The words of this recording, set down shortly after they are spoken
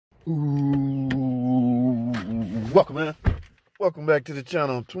Ooh, welcome, man. Welcome back to the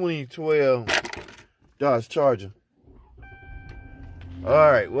channel. 2012 Dodge Charger.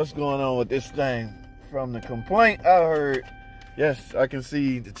 All right, what's going on with this thing? From the complaint I heard, yes, I can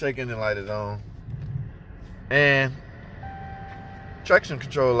see the check engine light is on, and traction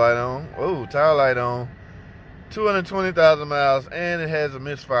control light on. Oh, tire light on. 220,000 miles, and it has a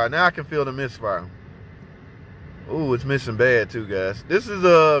misfire. Now I can feel the misfire. Ooh, it's missing bad too, guys. This is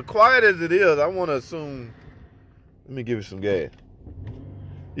quiet as it is. I want to assume. Let me give it some gas.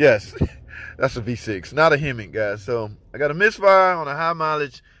 Yes, that's a V6, not a Hemi, guys. So I got a misfire on a high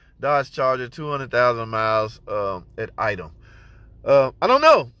mileage Dodge Charger, 200,000 miles at item. I don't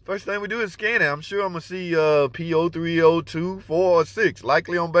know. First thing we do is scan it. I'm sure I'm gonna see P03, 02, 4, or 6,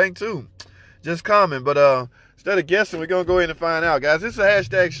 likely on bank 2. Just comment, but instead of guessing, we're gonna go ahead and find out, guys. This is a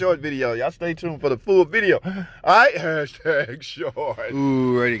hashtag short video. Y'all stay tuned for the full video. All right, hashtag short.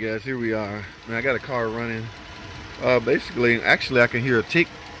 Ooh, righty, guys. Here we are. Man, I got a car running. Basically, actually, I can hear a tick.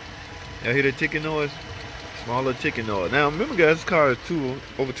 Y'all hear the ticking noise? Small little ticking noise. Now, remember, guys, this car is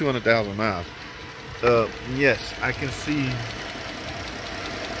over 200,000 miles. Yes, I can see.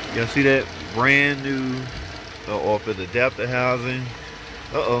 Y'all see that brand new off of the adapter housing?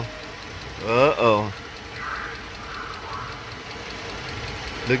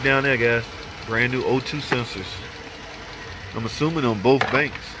 Look down there, guys. Brand new O2 sensors. I'm assuming on both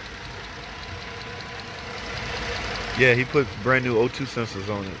banks. Yeah, he put brand new O2 sensors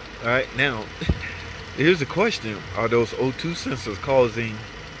on it. All right, now, here's the question. Are those O2 sensors causing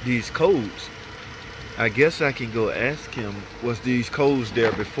these codes? I guess I can go ask him, was these codes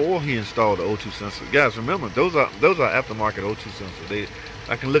there before he installed the O2 sensors? Guys, remember, those are aftermarket O2 sensors.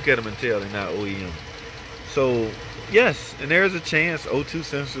 I can look at them and tell they're not OEM. So, yes, and there's a chance O2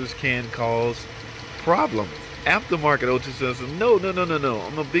 sensors can cause problems. Aftermarket O2 sensors, no.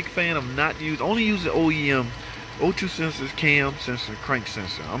 I'm a big fan of only using OEM O2 sensors, cam sensor, crank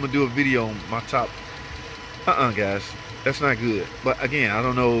sensor. I'm gonna do a video on my top. Guys, that's not good. But again, I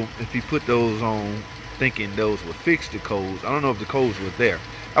don't know if he put those on thinking those would fix the codes. I don't know if the codes were there.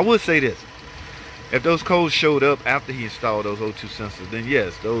 I would say this: if those codes showed up after he installed those O2 sensors, then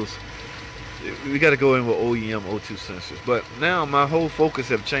yes, we got to go in with OEM O2 sensors. But now my whole focus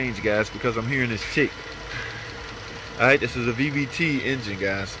have changed, guys, because I'm hearing this tick. Alright, this is a VVT engine,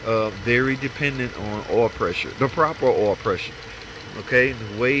 guys. Very dependent on oil pressure, the proper oil pressure. Okay,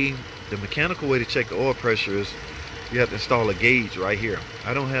 the mechanical way to check the oil pressure is you have to install a gauge right here.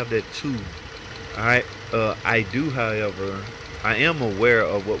 I don't have that too. Alright, I do, however, I am aware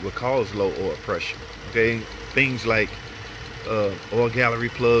of what would cause low oil pressure. Okay, things like oil gallery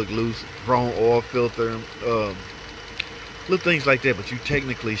plug loose, wrong oil filter, little things like that. But you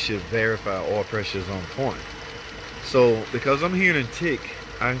technically should verify oil pressure is on point. So because I'm hearing a tick,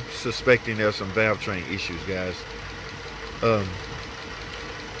 I'm suspecting there's some valve train issues, guys.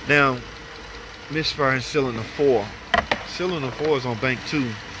 Now, misfire in cylinder 4. Cylinder 4 is on bank 2.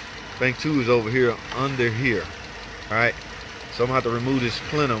 Bank 2 is over here, under here. All right, so I'm gonna have to remove this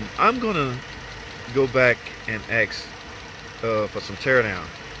plenum. I'm gonna go back and ask for some teardown.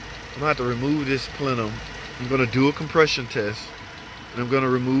 I'm gonna have to remove this plenum. I'm gonna do a compression test, and I'm gonna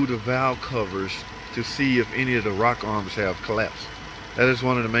remove the valve covers to see if any of the rock arms have collapsed. That is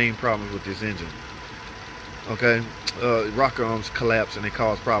one of the main problems with this engine. Okay, rock arms collapse and they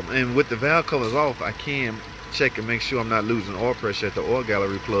cause problems. And with the valve covers off, I can check and make sure I'm not losing oil pressure at the oil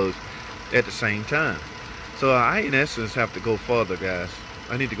gallery plugs at the same time. So I, in essence, have to go further, guys.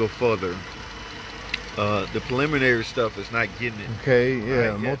 I need to go further. The preliminary stuff is not getting it. Okay, yeah,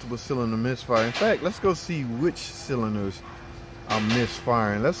 right, multiple cylinder misfire. In fact, let's go see which cylinders are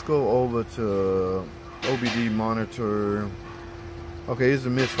misfiring. Let's go over to OBD monitor. Okay, here's the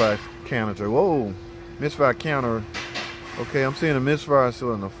misfire counter. Whoa, misfire counter. Okay, I'm seeing a misfire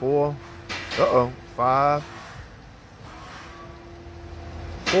cylinder 4. 5.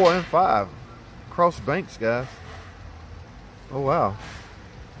 4 and 5. Cross banks, guys. Oh wow.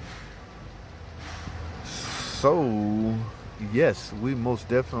 So yes, we most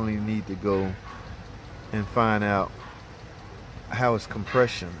definitely need to go and find out how it's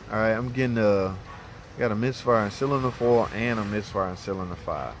compression. All right, I'm getting got a misfire in cylinder 4 and a misfire in cylinder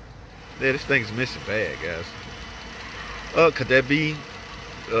 5. Yeah, this thing's missing bad, guys. Could that be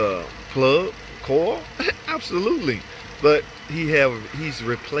plug coil? Absolutely. But he's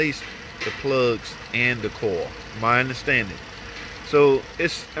replaced the plugs and the coil, my understanding. So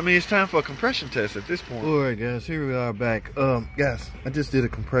it's time for a compression test at this point. All right, guys, here we are back. Guys, I just did a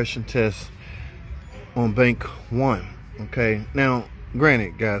compression test on bank 1. Okay, now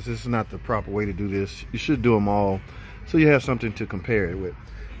granted, guys, this is not the proper way to do this. You should do them all so you have something to compare it with.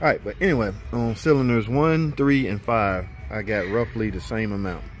 All right, but anyway, on cylinders 1, 3, and 5, I got roughly the same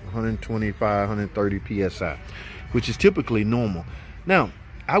amount, 125, 130 psi, which is typically normal. Now,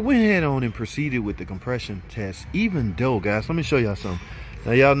 I went ahead on and proceeded with the compression test, even though, guys, let me show y'all something.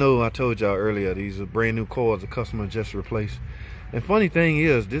 Now, y'all know I told y'all earlier, these are brand new coils the customer just replaced. And funny thing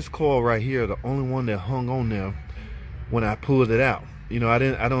is, this coil right here, the only one that hung on there when I pulled it out. You know, I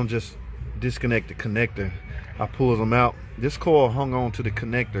don't just disconnect the connector. I pulled them out. This coil hung on to the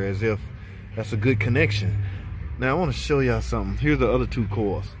connector as if that's a good connection. Now I want to show y'all something. Here's the other two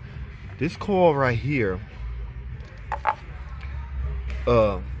coils. This coil right here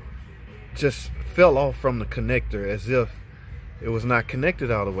just fell off from the connector as if it was not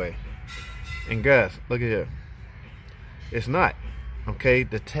connected all the way. And guys, look at here. It's not. Okay,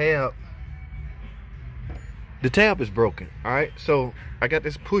 the tab is broken. All right, so I got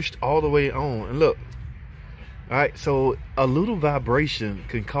this pushed all the way on, and look. All right, so a little vibration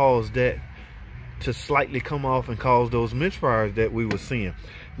can cause that to slightly come off and cause those misfires that we were seeing.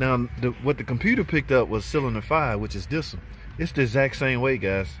 Now, what the computer picked up was cylinder 5, which is this one. It's the exact same way,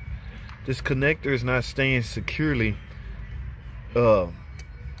 guys. This connector is not staying securely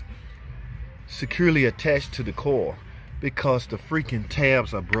attached to the coil because the freaking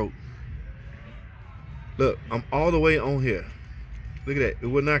tabs are broke. Look, I'm all the way on here. Look at that. It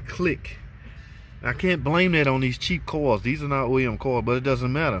will not click. I can't blame that on these cheap coils. These are not OEM coils, but it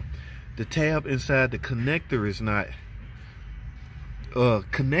doesn't matter. The tab inside the connector is not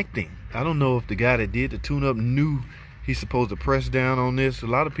connecting. I don't know if the guy that did the tune-up knew he's supposed to press down on this. A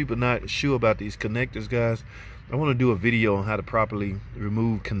lot of people not sure about these connectors, guys. I want to do a video on how to properly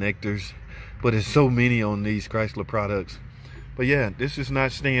remove connectors, but there's so many on these Chrysler products. But yeah, this is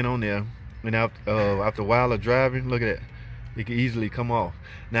not staying on there. And after a while of driving, look at that. It can easily come off.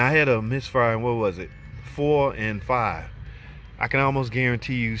 Now, I had a misfire in, what was it, 4 and 5. I can almost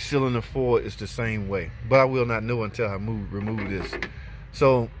guarantee you cylinder 4 is the same way, but I will not know until I remove this.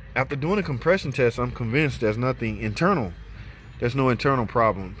 So after doing a compression test, I'm convinced there's nothing internal. There's no internal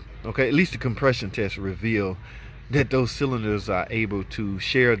problem. Okay, at least the compression test revealed that those cylinders are able to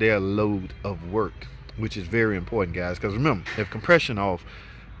share their load of work, which is very important, guys, because remember, if compression off,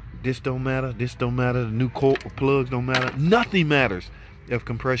 this don't matter, this don't matter, the new plugs don't matter, nothing matters if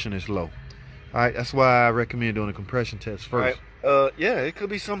compression is low. All right, that's why I recommend doing a compression test first. All right. Yeah, it could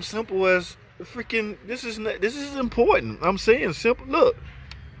be something simple as freaking, this is important. I'm saying simple. Look,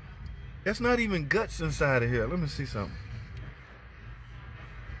 that's not even guts inside of here. Let me see something.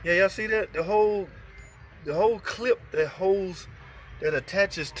 Yeah, y'all see that? The whole clip that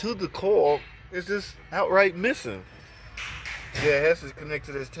attaches to the coil is just outright missing. Yeah, it has to connect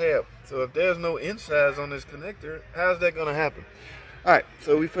to this tab. So if there's no insides on this connector, how's that gonna happen? All right,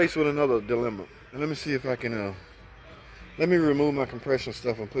 so we faced with another dilemma. And let me see if I can, let me remove my compression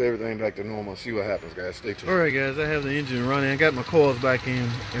stuff and put everything back to normal and see what happens, guys. Stay tuned. All right, guys, I have the engine running. I got my coils back in.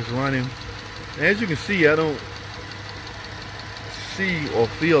 It's running. And as you can see, I don't see or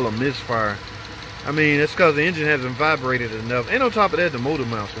feel a misfire. I mean, that's because the engine hasn't vibrated enough. And on top of that, the motor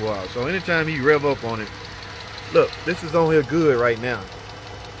mounts are wild. So anytime you rev up on it, look, this is on here good right now.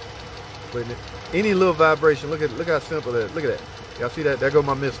 But any little vibration, look how simple that is. Look at that. Y'all see that? There go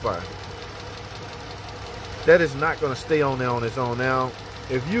my misfire. That is not going to stay on there on its own. Now,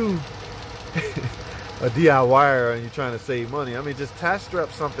 if you a DIYer and you're trying to save money, I mean, just tie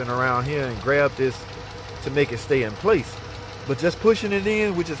strap something around here and grab this to make it stay in place. But just pushing it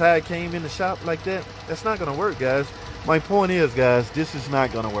in, which is how it came in the shop like that, that's not going to work, guys. My point is, guys, this is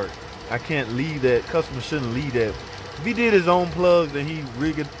not going to work. I can't leave that. Customer shouldn't leave that. If he did his own plugs and he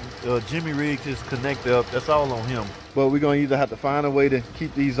Jimmy rigged his connector up, that's all on him. But we're gonna either have to find a way to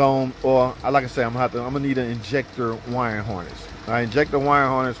keep these on, or like I say, I'm gonna need an injector wiring harness. All right, injector wiring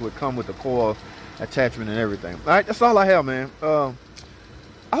harness would come with the coil attachment and everything. All right, that's all I have, man. I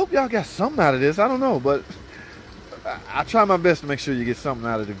hope y'all got something out of this. I don't know, but I try my best to make sure you get something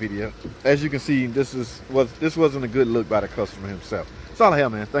out of the video. As you can see, this wasn't a good look by the customer himself. That's all I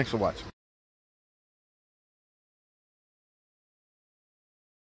have, man. Thanks for watching.